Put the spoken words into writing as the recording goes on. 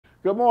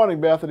Good morning,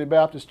 Bethany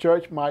Baptist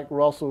Church. Mike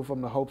Russell from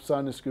the Hope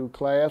Sunday School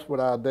class with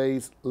our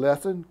day's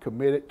lesson,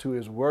 Committed to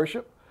His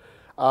Worship.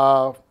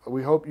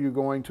 We hope you're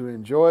going to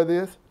enjoy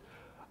this.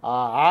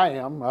 I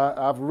am.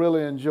 I've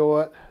really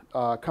enjoyed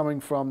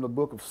coming from the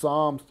book of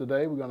Psalms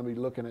today. We're going to be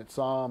looking at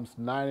Psalms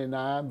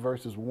 99,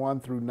 verses 1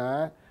 through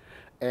 9.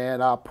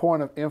 And our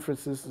point of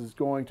emphasis is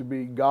going to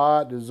be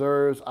God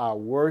deserves our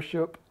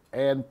worship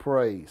and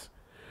praise.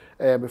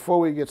 And before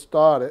we get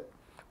started,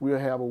 we'll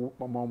have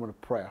a moment of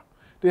prayer.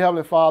 Dear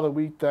Heavenly Father,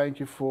 we thank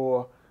you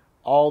for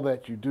all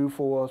that you do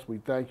for us. We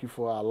thank you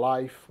for our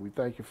life. We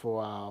thank you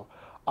for our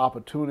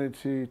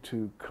opportunity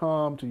to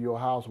come to your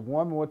house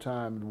one more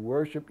time and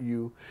worship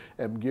you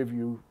and give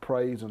you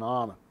praise and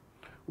honor.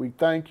 We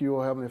thank you,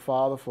 O Heavenly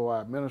Father, for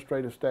our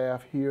administrative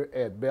staff here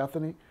at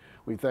Bethany.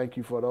 We thank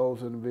you for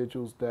those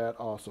individuals that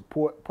are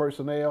support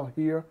personnel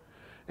here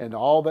and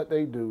all that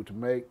they do to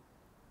make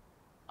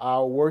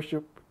our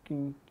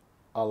worshiping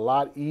a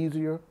lot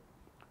easier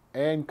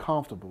and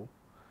comfortable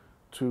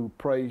to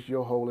praise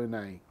your holy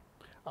name.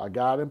 Our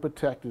God and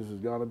protect us is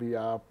going to be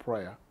our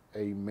prayer.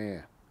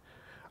 Amen.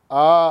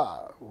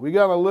 We're going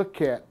to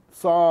look at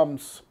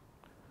Psalms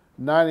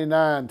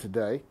 99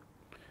 today.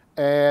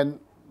 And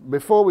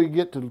before we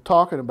get to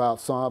talking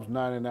about Psalms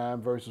 99,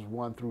 verses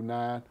 1 through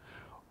 9,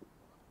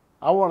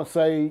 I want to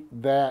say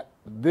that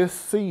this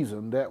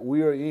season that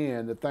we are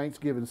in, the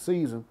Thanksgiving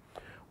season,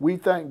 we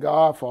thank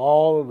God for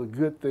all of the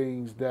good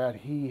things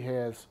that He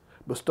has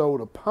bestowed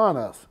upon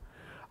us.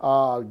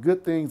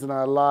 Good things in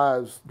our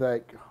lives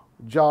like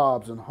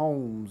jobs and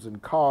homes and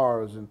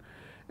cars,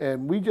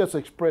 and we just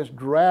express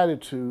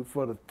gratitude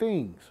for the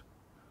things.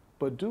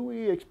 But do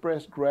we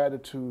express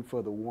gratitude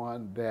for the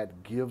one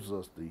that gives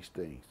us these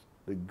things,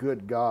 the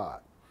good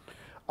God?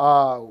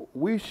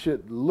 We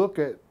should look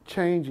at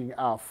changing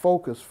our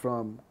focus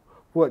from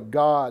what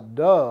God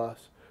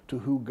does to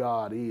who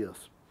God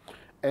is.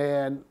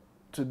 And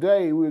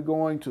today we're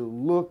going to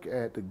look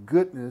at the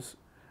goodness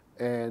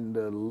and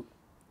the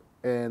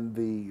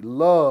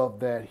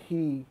love that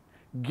He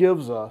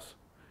gives us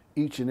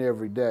each and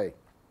every day.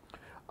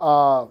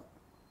 I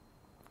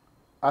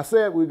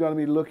said we're going to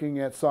be looking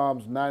at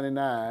Psalms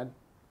 99,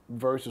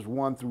 verses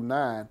 1 through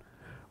 9,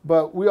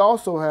 but we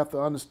also have to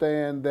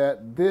understand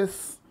that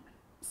this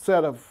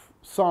set of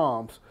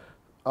Psalms,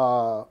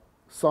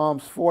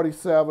 Psalms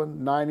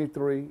 47,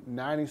 93,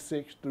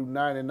 96 through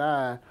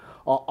 99,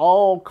 are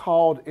all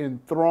called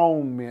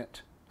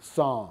enthronement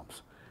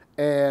Psalms.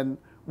 And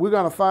we're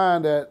going to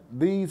find that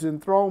these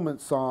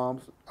enthronement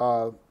Psalms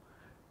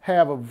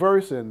have a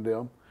verse in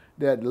them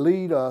that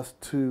lead us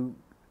to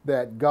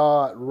that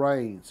God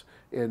reigns.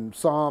 In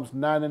Psalms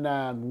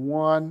 99,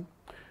 1,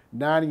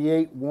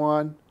 98,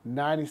 1,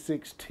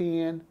 96,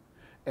 10,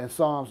 and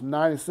Psalms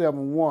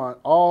 97, 1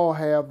 all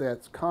have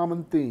that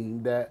common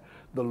theme that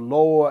the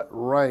Lord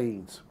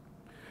reigns.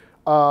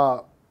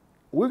 We're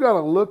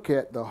going to look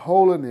at the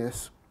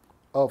holiness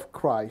of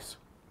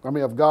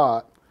of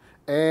God,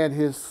 and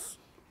His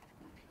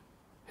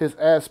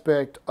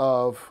aspect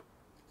of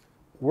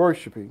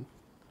worshiping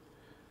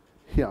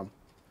Him.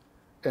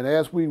 And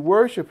as we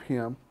worship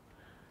Him,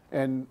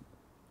 and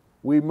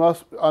we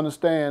must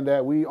understand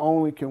that we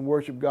only can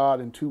worship God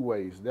in two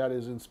ways, that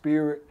is in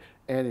spirit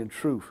and in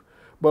truth.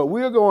 But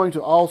we're going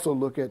to also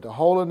look at the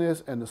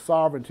holiness and the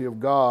sovereignty of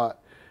God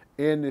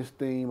in this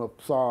theme of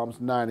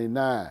Psalms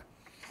 99.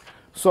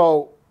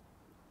 So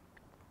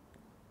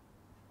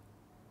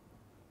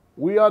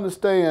we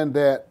understand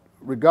that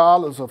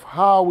regardless of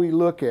how we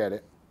look at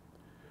it,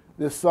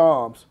 this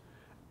Psalms,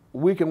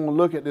 we can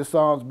look at this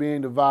Psalms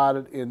being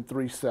divided in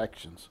three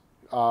sections.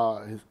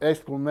 His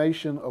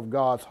explanation of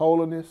God's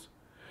holiness.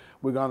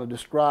 We're going to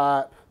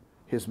describe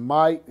His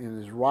might and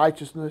His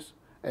righteousness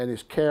and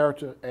His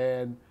character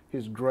and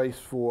His grace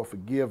for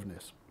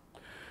forgiveness.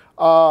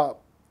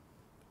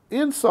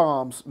 In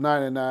Psalms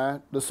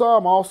 99, the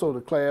Psalm also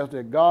declares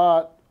that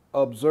God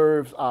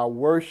deserves our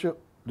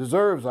worship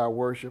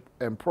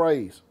and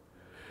praise.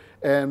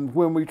 And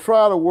when we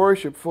try to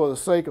worship for the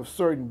sake of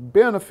certain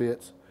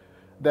benefits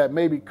that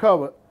may be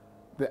covered,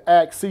 the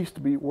act ceases to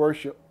be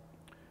worship.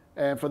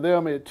 And for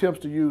them, it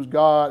attempts to use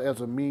God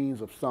as a means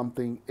of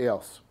something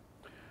else.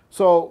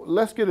 So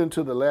let's get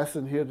into the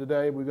lesson here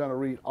today. We're going to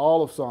read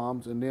all of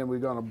Psalms, and then we're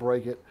going to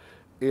break it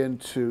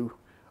into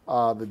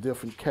the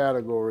different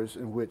categories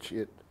in which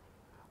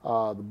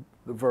the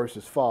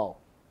verses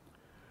fall.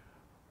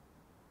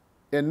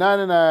 In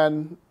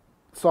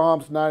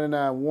Psalms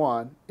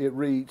 99:1, it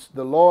reads,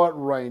 "The Lord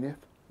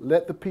reigneth,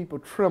 let the people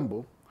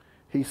tremble.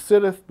 He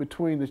sitteth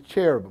between the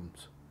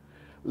cherubims.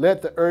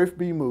 Let the earth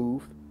be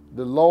moved.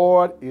 The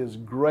Lord is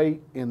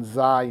great in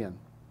Zion,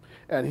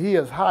 and He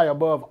is high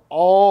above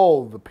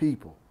all the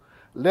people.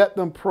 Let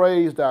them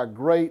praise thy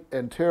great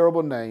and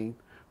terrible name,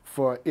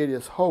 for it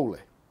is holy.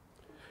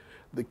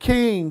 The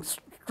king's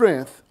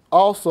strength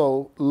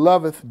also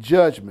loveth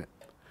judgment.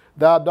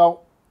 Thou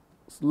dost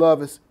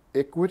lovest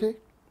equity.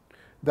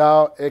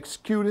 Thou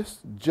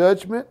executest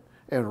judgment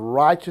and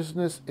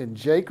righteousness in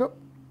Jacob.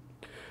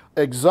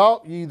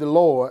 Exalt ye the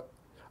Lord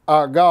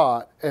our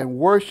God, and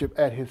worship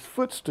at His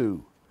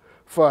footstool.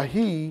 for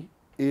he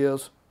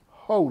is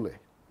holy.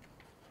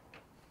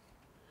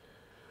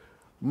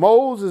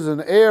 Moses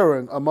and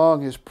Aaron among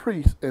his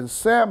priests, and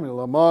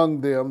Samuel among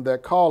them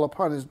that call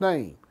upon his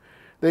name.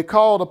 They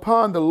called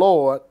upon the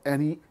Lord,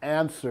 and he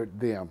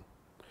answered them.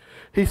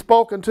 He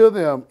spoke unto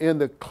them in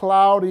the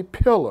cloudy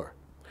pillar.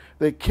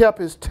 They kept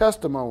his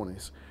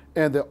testimonies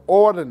and the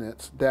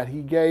ordinance that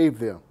he gave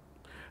them.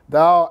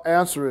 Thou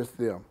answerest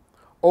them,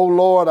 O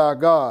Lord our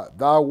God,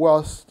 thou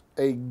wast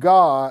a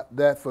God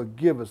that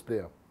forgivest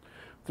them.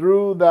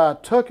 Through thy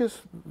tookest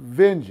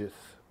vengeance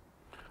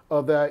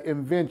of thy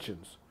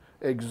inventions,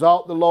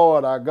 exalt the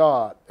Lord our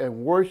God,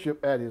 and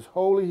worship at his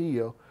holy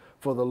hill,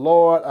 for the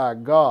Lord our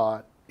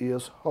God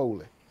is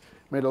holy.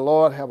 May the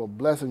Lord have a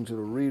blessing to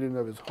the reading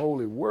of his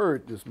holy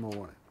word this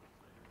morning.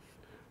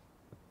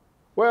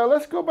 Well,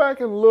 let's go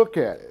back and look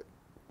at it.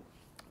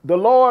 The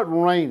Lord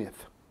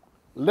reigneth.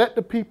 Let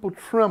the people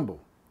tremble.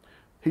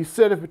 He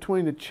sitteth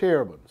between the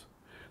cherubims.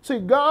 See,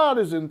 God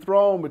is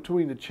enthroned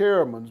between the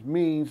cherubims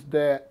means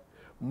that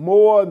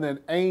more than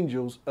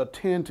angels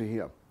attend to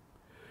him.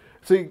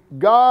 See,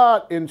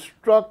 God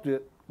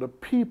instructed the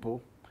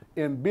people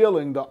in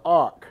building the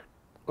ark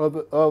of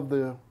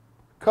the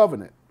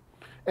covenant.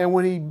 And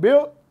when he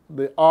built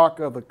the ark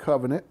of the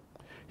covenant,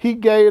 he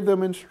gave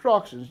them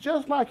instructions,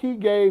 just like he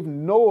gave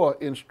Noah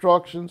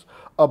instructions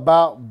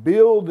about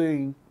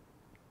building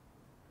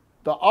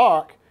the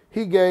ark.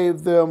 He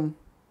gave them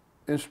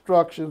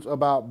instructions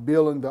about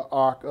building the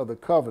ark of the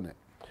covenant.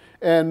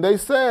 And they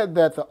said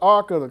that the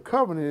ark of the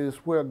covenant is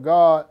where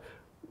God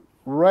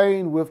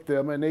reigned with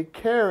them, and they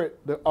carried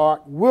the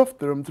ark with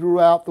them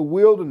throughout the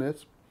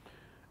wilderness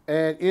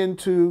and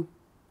into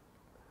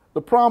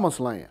the promised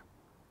land.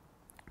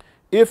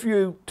 If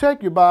you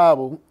take your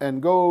Bible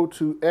and go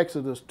to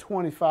Exodus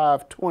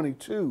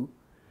 25:22,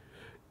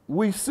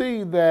 we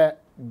see that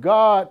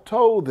God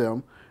told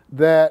them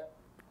that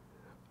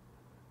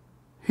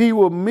he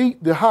will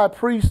meet the high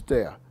priest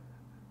there.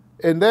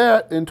 And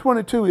there in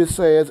 22 it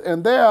says,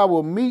 and there I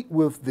will meet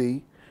with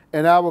thee,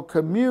 and I will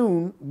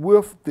commune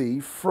with thee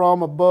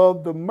from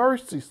above the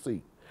mercy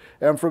seat,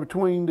 and from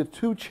between the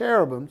two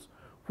cherubims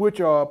which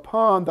are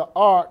upon the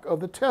ark of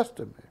the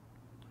testimony.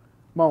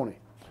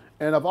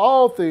 And of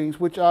all things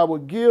which I will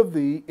give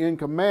thee in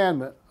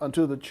commandment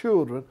unto the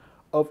children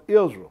of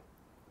Israel.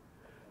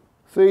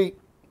 See,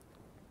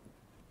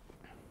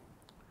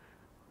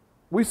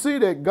 we see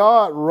that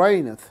God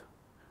reigneth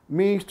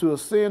means to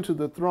ascend to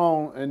the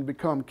throne and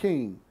become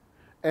king.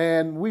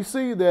 And we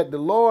see that the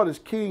Lord is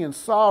king and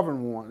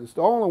sovereign one. It's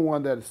the only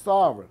one that is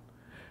sovereign.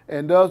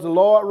 And does the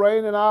Lord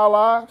reign in our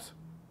lives?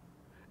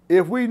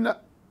 If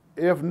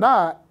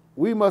not,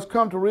 we must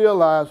come to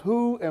realize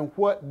who and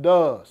what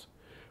does.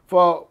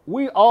 For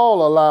we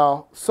all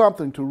allow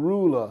something to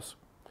rule us,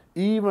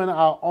 even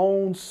our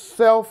own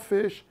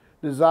selfish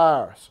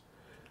desires.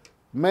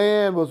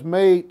 Man was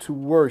made to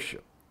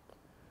worship.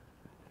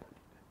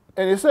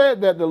 And it said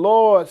that the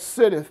Lord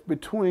sitteth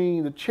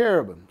between the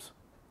cherubims.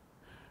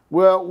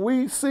 Well,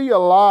 we see a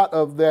lot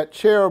of that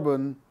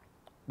cherubim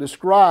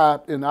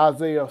described in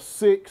Isaiah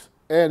 6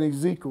 and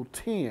Ezekiel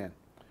 10,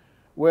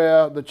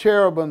 where the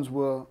cherubims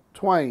were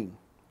twain.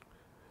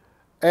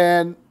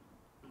 And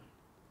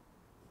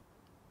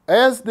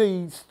as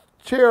these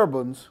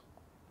cherubims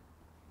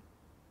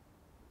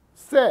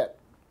sat,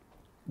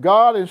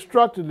 God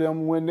instructed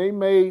them when they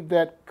made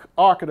that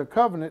Ark of the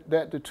Covenant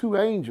that the two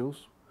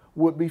angels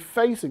would be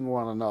facing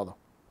one another.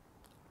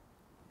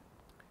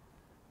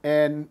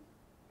 And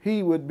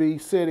he would be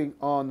sitting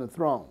on the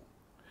throne.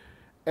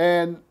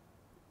 And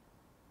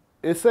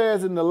it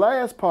says in the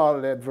last part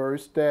of that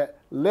verse that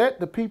let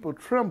the people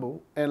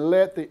tremble and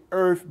let the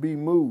earth be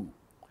moved.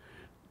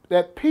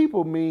 That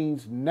people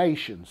means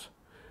nations.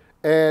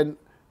 And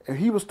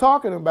he was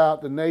talking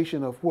about the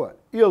nation of what?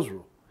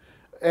 Israel.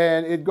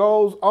 And it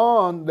goes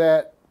on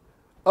that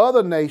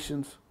other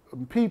nations,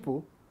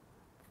 people,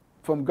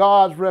 from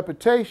God's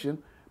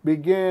reputation,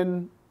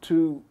 begin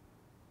to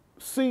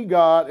see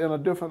God in a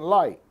different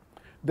light.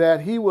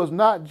 That he was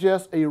not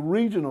just a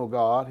regional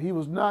God. He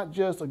was not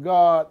just a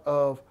God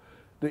of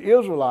the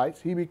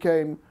Israelites. He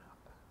became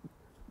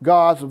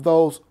gods of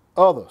those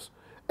others.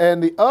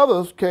 And the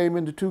others came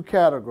into two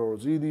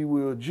categories. Either you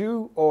were a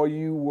Jew or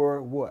you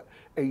were what?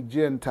 A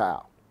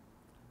Gentile.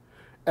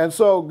 And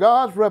so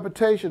God's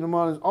reputation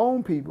among his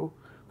own people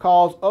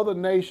caused other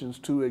nations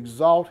to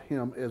exalt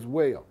him as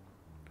well.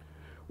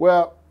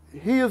 Well,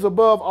 he is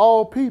above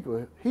all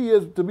people. He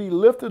is to be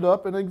lifted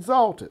up and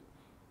exalted.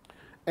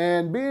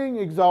 And being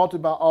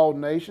exalted by all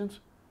nations,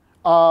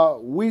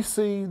 we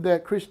see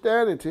that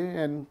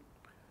Christianity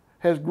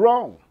has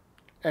grown.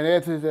 And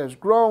as it has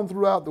grown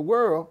throughout the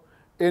world,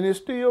 and it's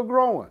still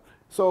growing.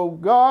 So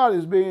God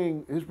is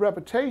his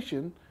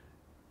reputation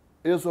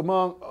is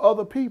among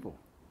other people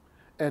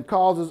and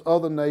causes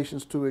other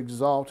nations to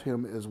exalt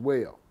him as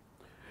well.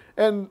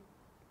 And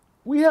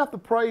we have to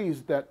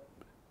praise that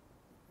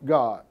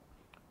God.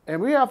 And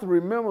we have to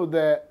remember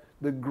that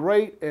the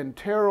great and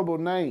terrible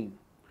name,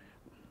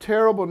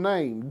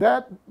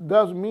 that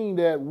doesn't mean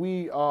that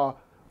we are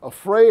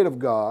afraid of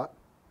God.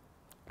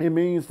 It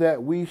means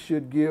that we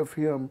should give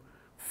him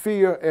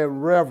fear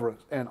and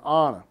reverence and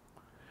honor.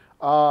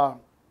 I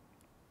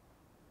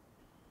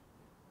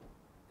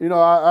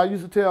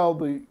used to tell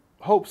the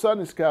Hope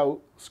Sunday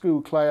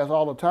School class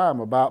all the time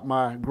about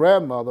my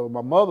grandmother,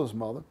 my mother's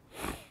mother,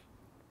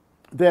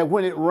 that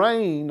when it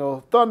rained or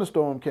a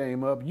thunderstorm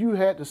came up, you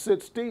had to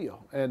sit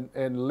still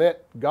and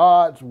let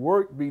God's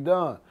work be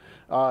done.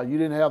 You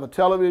didn't have the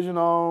television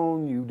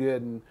on, you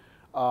didn't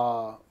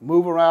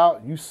move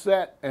around, you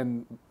sat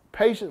and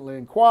patiently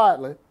and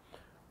quietly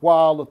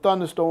while the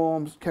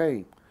thunderstorms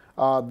came.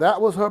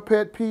 That was her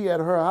pet peeve at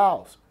her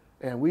house,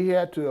 and we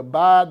had to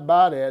abide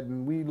by that,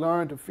 and we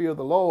learned to fear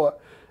the Lord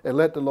and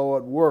let the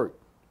Lord work.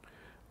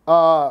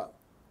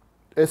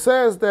 It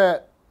says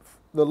that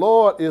the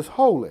Lord is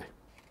holy,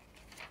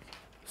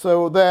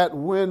 so that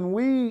when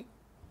we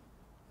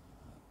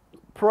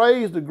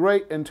praise the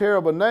great and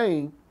terrible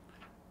name,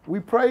 we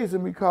praise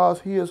him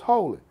because he is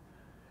holy.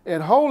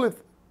 And holy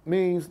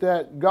means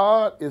that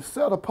God is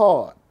set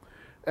apart,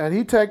 and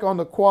he take on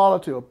the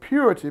quality of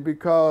purity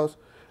because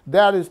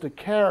that is the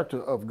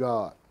character of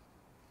God.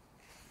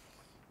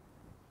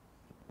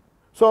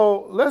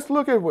 So let's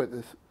look at what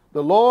this.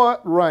 The Lord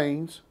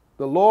reigns,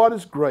 the Lord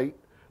is great,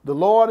 the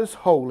Lord is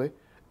holy,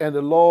 and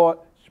the Lord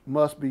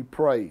must be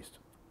praised.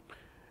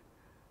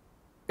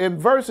 In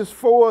verses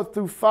 4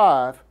 through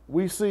 5,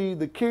 we see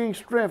the king's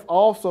strength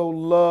also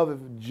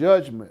loveth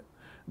judgment.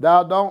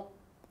 Thou don't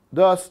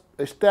thus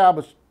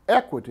establish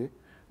equity,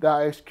 thou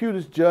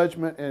executest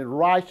judgment and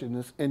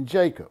righteousness in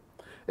Jacob.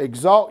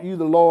 Exalt you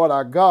the Lord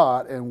our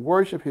God, and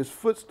worship his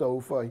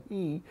footstool, for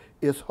he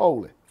is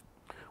holy.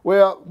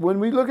 Well, when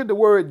we look at the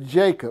word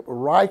Jacob,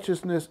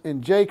 righteousness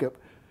in Jacob,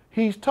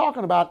 he's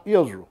talking about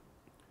Israel.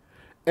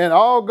 And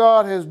all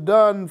God has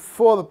done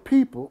for the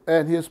people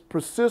and his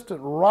persistent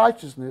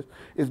righteousness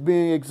is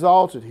being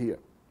exalted here.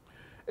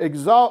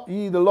 Exalt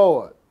ye the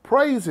Lord,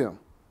 praise him,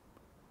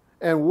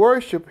 and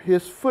worship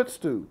his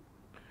footstool.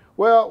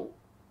 Well,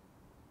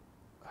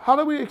 how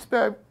do we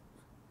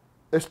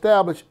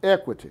establish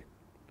equity?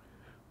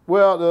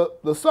 Well,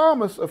 the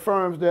psalmist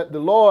affirms that the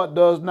Lord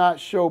does not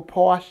show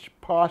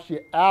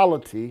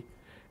partiality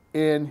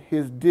in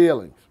his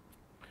dealings.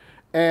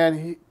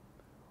 And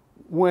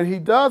when he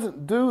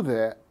doesn't do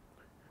that,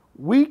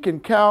 we can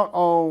count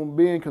on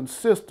being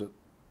consistent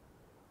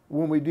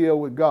when we deal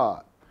with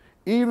God.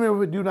 Even if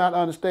we do not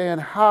understand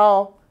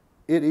how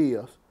it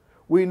is,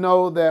 we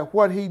know that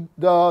what he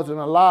does and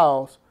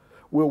allows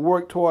will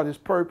work toward his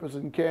purpose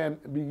and can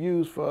be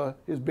used for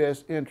his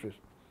best interest.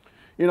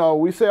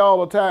 We say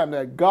all the time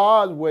that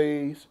God's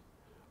ways,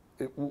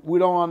 we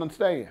don't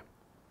understand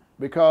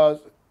because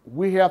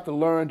we have to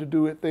learn to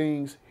do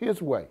things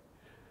his way.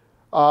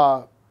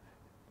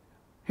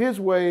 His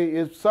way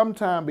is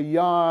sometimes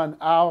beyond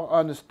our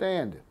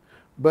understanding,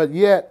 but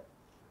yet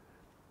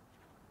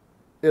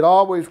it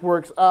always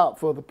works out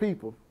for the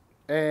people.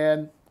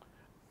 And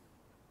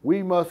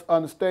we must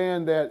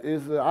understand that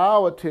it's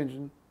our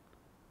attention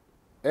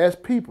as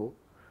people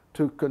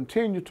to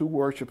continue to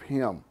worship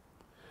him.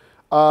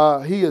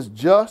 He is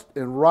just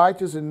and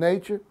righteous in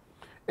nature,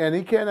 and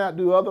he cannot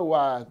do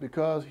otherwise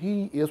because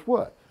he is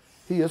what?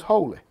 He is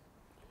holy.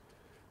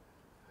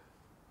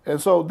 And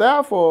so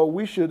therefore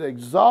we should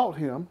exalt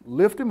him,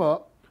 lift him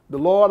up, the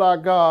Lord our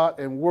God,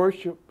 and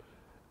worship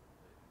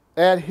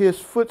at his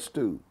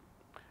footstool.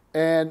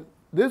 And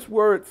this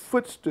word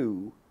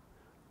footstool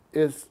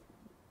is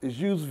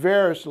used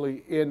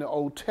variously in the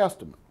Old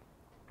Testament.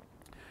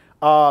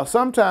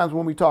 Sometimes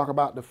when we talk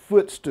about the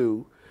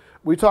footstool,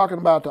 we're talking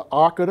about the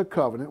Ark of the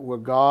Covenant, where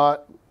God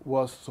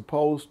was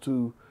supposed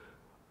to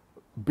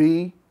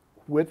be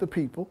with the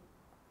people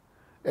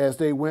as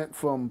they went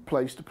from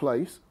place to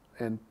place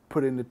and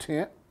put in the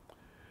tent.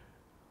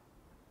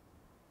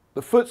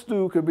 The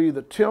footstool could be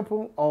the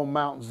temple on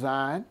Mount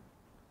Zion.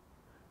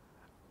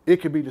 It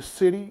could be the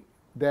city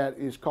that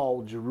is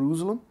called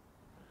Jerusalem.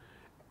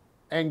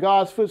 And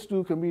God's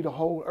footstool can be the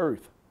whole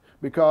earth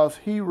because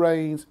he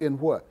reigns in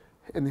what?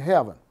 In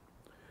heaven.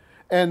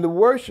 And the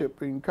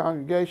worshiping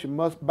congregation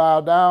must bow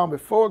down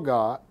before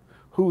God,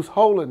 whose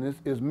holiness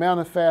is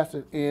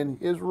manifested in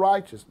his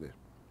righteousness.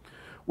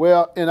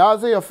 Well, in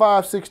Isaiah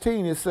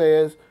 5:16 it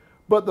says,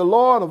 but the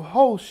Lord of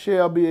hosts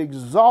shall be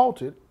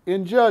exalted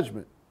in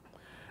judgment,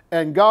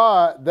 and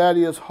God that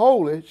is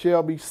holy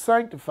shall be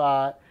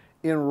sanctified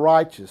in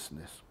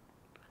righteousness.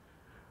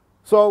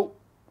 So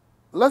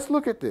let's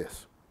look at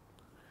this.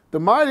 The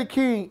mighty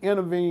King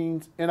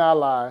intervenes in our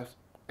lives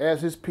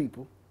as his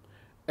people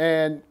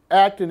and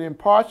acting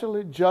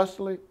impartially,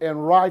 justly,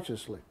 and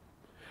righteously.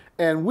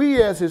 And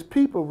we as his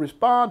people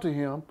respond to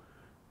him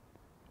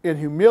in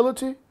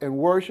humility and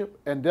worship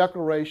and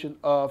declaration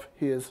of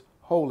his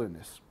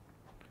holiness.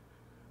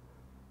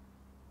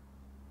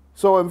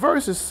 So in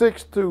verses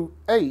 6 through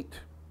 8,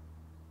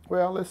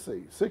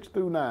 6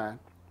 through 9,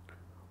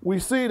 we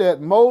see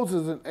that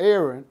Moses and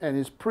Aaron and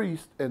his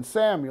priests and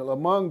Samuel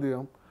among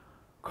them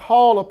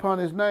call upon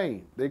his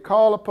name. They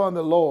call upon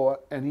the Lord,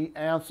 and he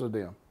answered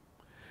them.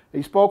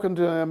 He spoke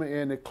unto them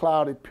in the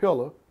cloudy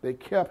pillar. They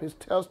kept his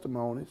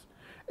testimonies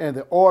and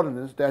the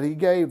ordinance that he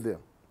gave them.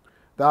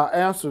 Thou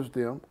answerest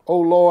them, O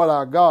Lord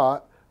our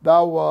God,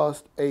 thou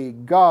wast a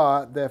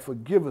God that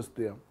forgivest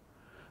them.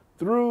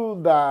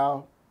 Through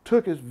thou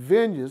tookest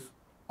vengeance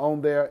on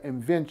their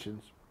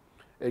inventions.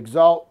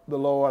 Exalt the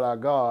Lord our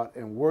God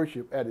and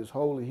worship at his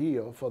holy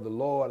hill, for the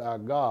Lord our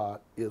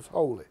God is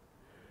holy.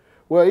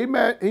 Well,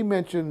 he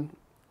mentioned,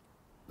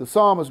 the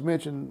psalmist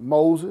mentioned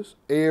Moses,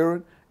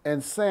 Aaron,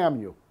 and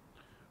Samuel.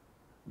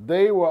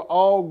 They were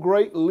all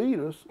great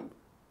leaders.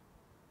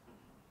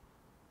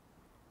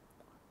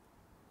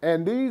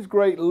 And these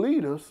great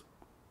leaders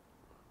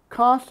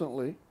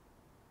constantly,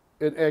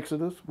 in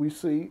Exodus, we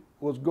see,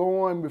 was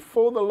going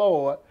before the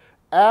Lord,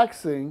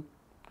 asking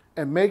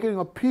and making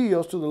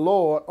appeals to the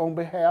Lord on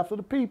behalf of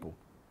the people.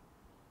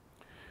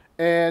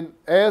 And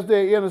as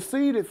they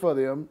interceded for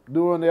them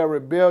during their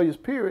rebellious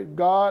period,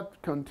 God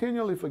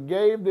continually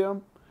forgave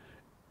them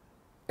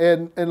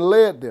and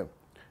led them.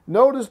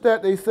 Notice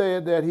that they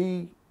said that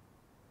he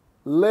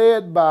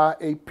led by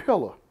a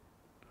pillar.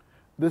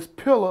 This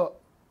pillar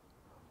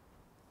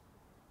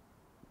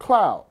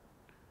cloud.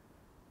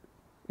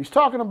 He's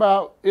talking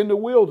about in the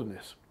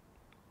wilderness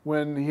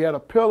when he had a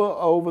pillar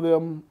over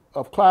them,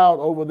 of cloud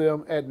over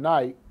them at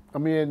night,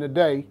 in the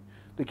day,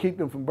 to keep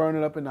them from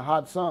burning up in the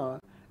hot sun,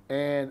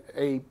 and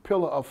a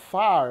pillar of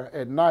fire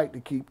at night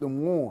to keep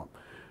them warm.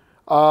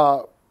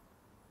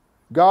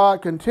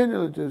 God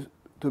continued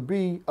to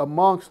be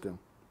amongst them.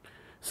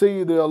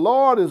 See, the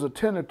Lord is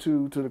attentive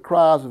to the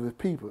cries of his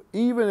people.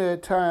 Even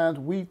at times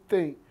we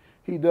think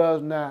he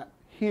does not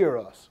hear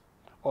us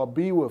or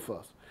be with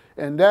us.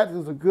 And that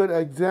is a good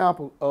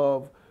example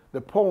of the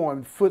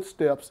poem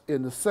Footsteps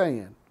in the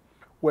Sand,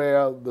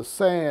 where the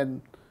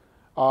sand,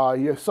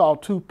 you saw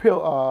two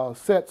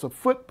sets of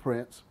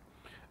footprints,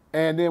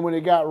 and then when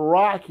it got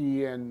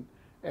rocky and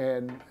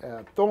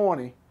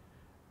thorny,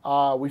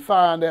 we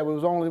find that it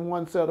was only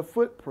one set of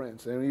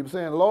footprints. And he was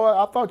saying, Lord,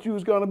 I thought you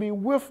was going to be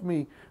with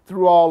me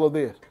through all of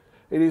this.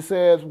 And he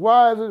says,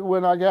 why is it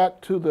when I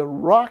got to the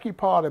rocky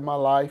part of my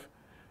life,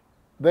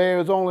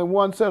 there's only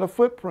one set of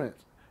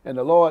footprints? And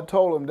the Lord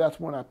told him, that's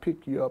when I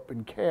picked you up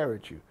and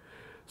carried you.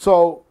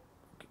 So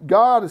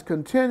God is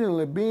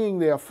continually being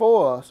there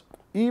for us,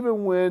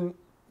 even when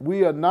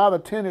we are not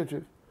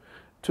attentive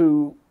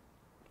to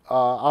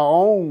our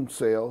own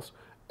selves,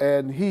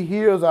 and he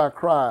hears our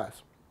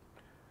cries.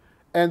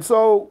 And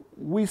so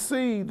we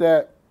see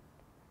that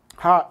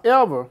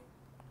however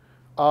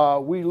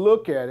we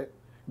look at it,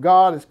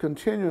 God is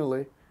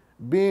continually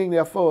being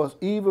there for us,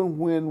 even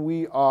when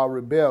we are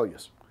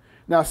rebellious.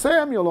 Now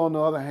Samuel, on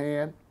the other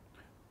hand,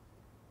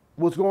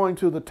 was going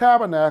to the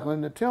tabernacle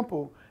in the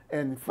temple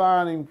and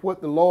finding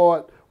what the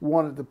Lord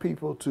wanted the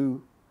people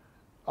to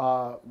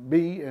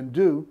be and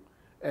do,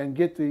 and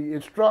get the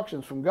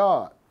instructions from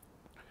God.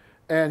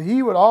 And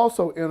he would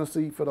also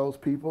intercede for those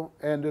people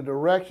and the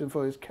direction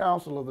for his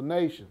council of the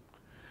nation.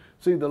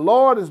 See, the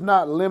Lord is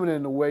not limited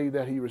in the way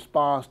that he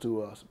responds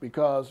to us,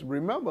 because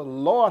remember, the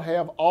Lord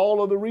have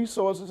all of the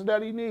resources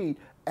that he needs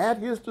at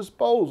his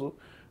disposal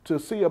to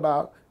see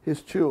about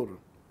his children.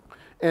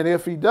 And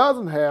if he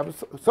doesn't have it,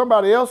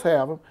 somebody else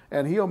have them,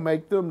 and he'll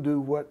make them do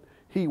what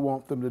he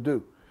wants them to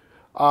do.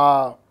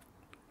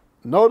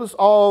 Notice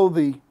all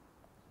the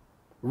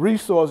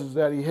resources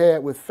that he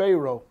had with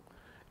Pharaoh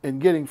in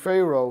getting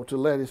Pharaoh to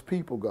let his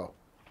people go.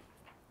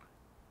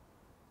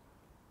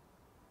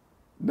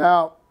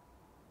 Now,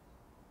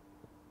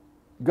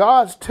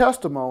 God's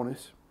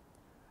testimonies,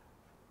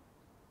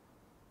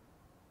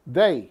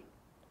 they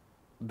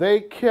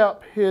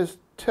kept his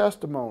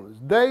testimonies.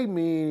 They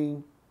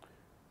meaning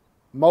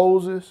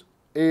Moses,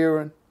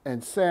 Aaron,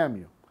 and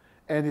Samuel.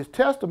 And his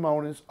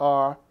testimonies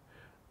are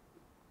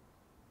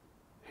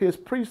his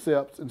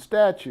precepts and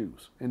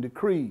statutes and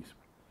decrees.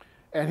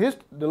 And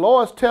the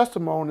Lord's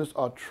testimonies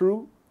are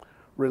true,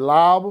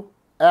 reliable,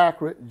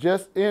 accurate,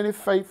 just any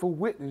faithful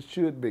witness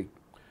should be.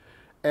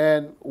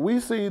 And we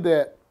see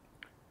that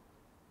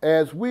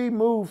as we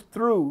move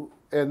through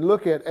and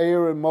look at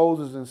Aaron,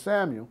 Moses, and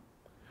Samuel,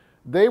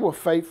 they were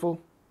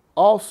faithful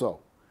also.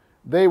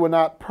 They were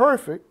not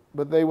perfect,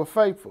 but they were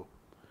faithful.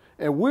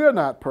 And we're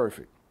not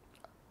perfect.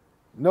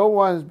 No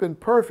one has been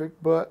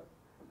perfect but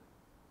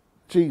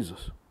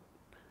Jesus.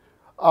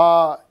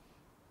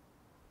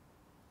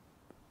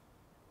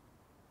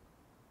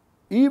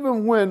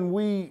 Even when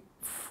we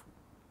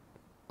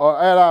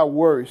are at our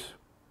worst,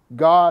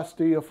 God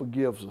still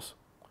forgives us.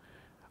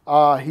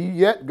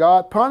 Yet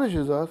God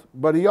punishes us,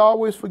 but he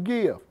always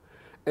forgives.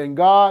 And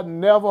God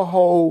never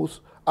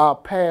holds our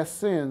past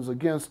sins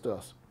against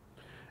us.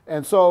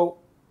 And so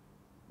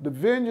the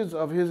vengeance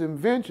of his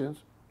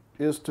inventions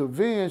is to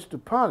avenge, to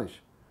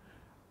punish.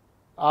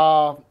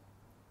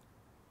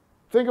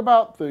 Think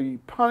about the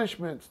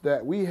punishments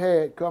that we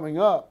had coming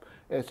up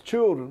as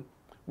children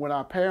when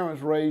our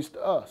parents raised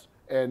us,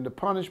 and the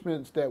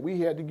punishments that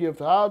we had to give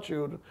to our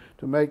children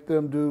to make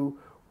them do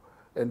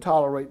and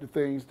tolerate the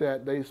things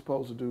that they're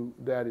supposed to do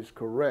that is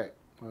correct,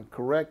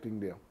 correcting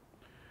them.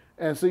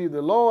 And see,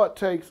 the Lord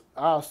takes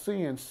our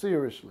sin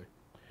seriously.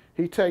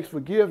 He takes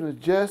forgiveness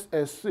just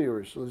as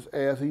seriously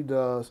as he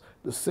does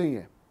the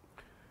sin.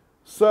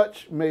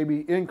 such may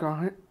be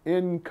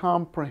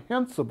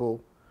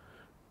incomprehensible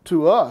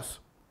to us,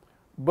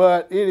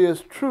 but it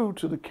is true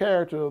to the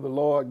character of the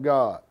Lord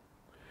God.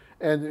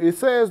 And it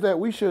says that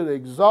we should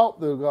exalt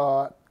the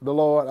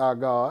Lord our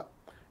God,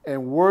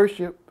 and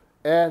worship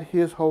at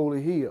his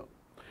holy hill.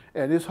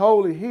 And this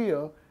holy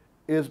hill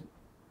is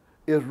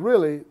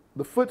really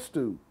the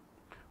footstool.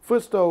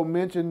 Footstool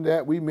mentioned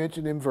that we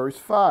mentioned in verse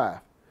 5,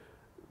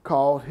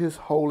 called his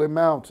holy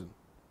mountain.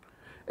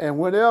 And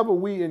whenever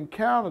we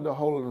encounter the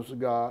holiness of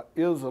God,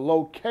 it is a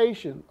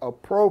location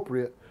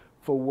appropriate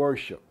for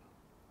worship.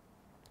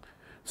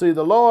 See,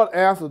 the Lord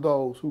answers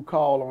those who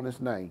call on his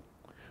name.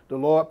 The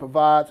Lord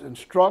provides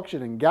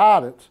instruction and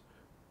guidance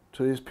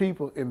to his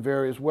people in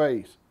various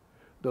ways.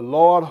 The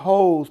Lord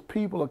holds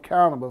people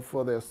accountable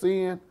for their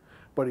sin,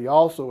 but he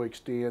also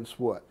extends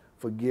what?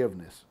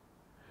 Forgiveness.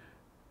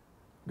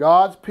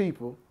 God's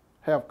people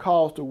have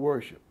cause to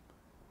worship.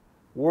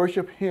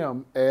 Worship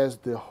him as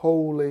the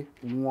Holy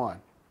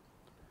One.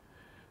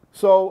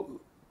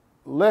 So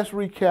let's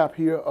recap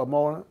here a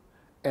moment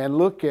and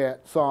look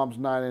at Psalms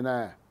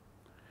 99.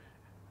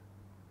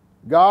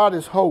 God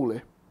is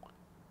holy,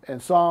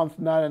 and Psalms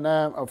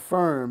 99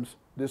 affirms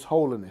this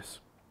holiness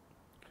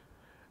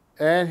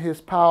and his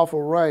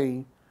powerful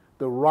reign,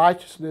 the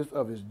righteousness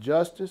of his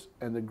justice,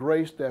 and the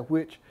grace that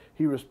which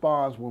he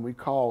responds when we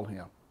call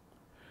him.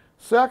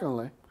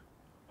 Secondly,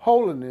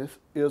 holiness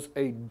is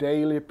a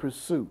daily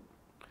pursuit,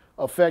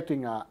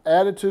 affecting our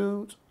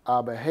attitudes,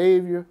 our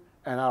behavior,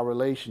 and our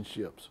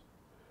relationships.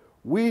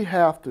 We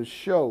have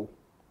to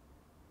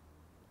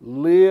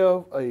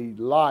live a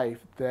life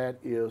that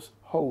is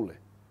holy.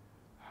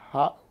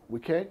 We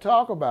can't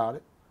talk about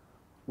it.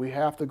 We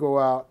have to go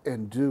out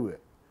and do it,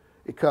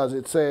 because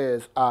it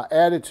says our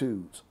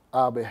attitudes,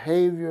 our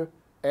behavior,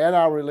 and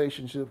our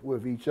relationship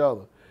with each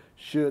other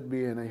should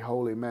be in a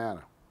holy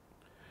manner.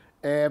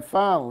 And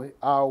finally,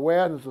 our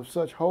awareness of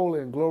such holy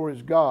and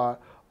glorious God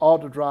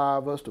ought to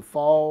drive us to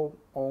fall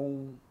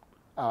on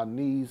our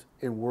knees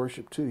in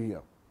worship to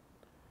him.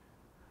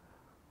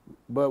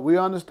 But we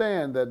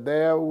understand that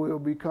there will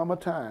become a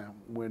time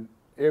when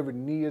every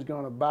knee is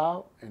going to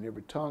bow and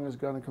every tongue is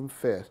going to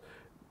confess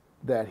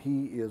that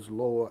he is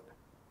Lord.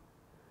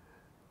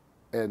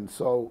 And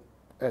so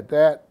at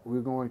that,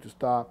 we're going to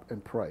stop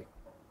and pray.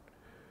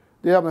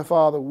 Dear Heavenly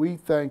Father, we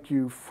thank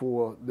you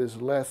for this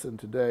lesson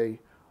today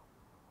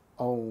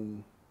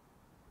on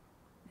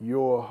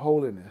your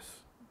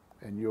holiness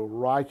and your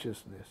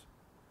righteousness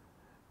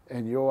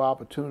and your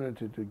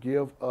opportunity to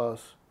give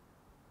us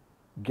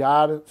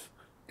guidance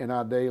in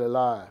our daily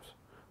lives.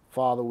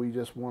 Father, we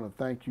just want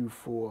to thank you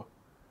for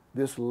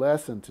this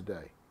lesson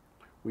today.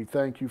 We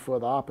thank you for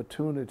the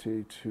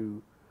opportunity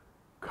to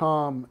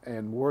come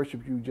and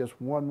worship you just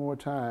one more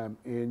time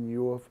in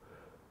your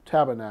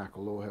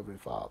tabernacle, Lord Heavenly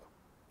Father.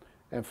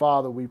 And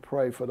Father, we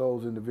pray for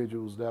those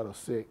individuals that are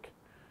sick.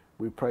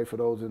 We pray for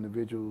those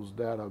individuals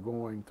that are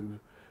going through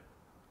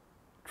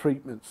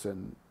treatments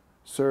and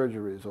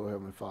surgeries, oh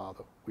Heavenly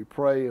Father. We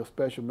pray a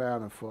special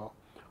manner for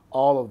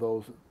all of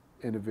those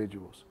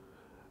individuals.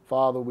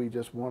 Father, we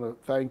just want to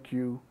thank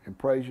you and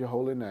praise your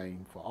holy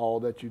name for all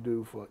that you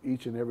do for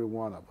each and every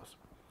one of us.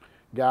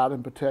 Guide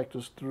and protect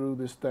us through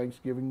this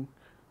Thanksgiving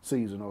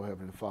season, oh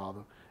Heavenly Father,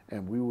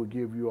 and we will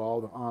give you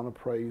all the honor,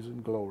 praise,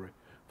 and glory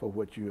for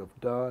what you have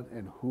done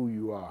and who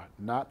you are.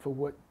 Not for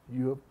what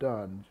you have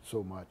done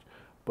so much,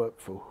 but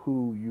for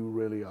who you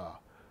really are.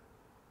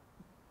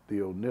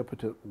 The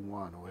omnipotent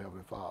one, oh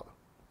Heavenly Father,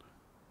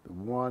 the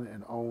one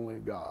and only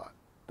God,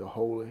 the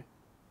Holy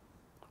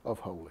of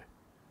Holy.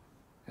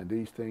 And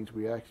these things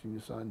we ask in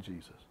your Son,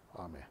 Jesus.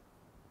 Amen.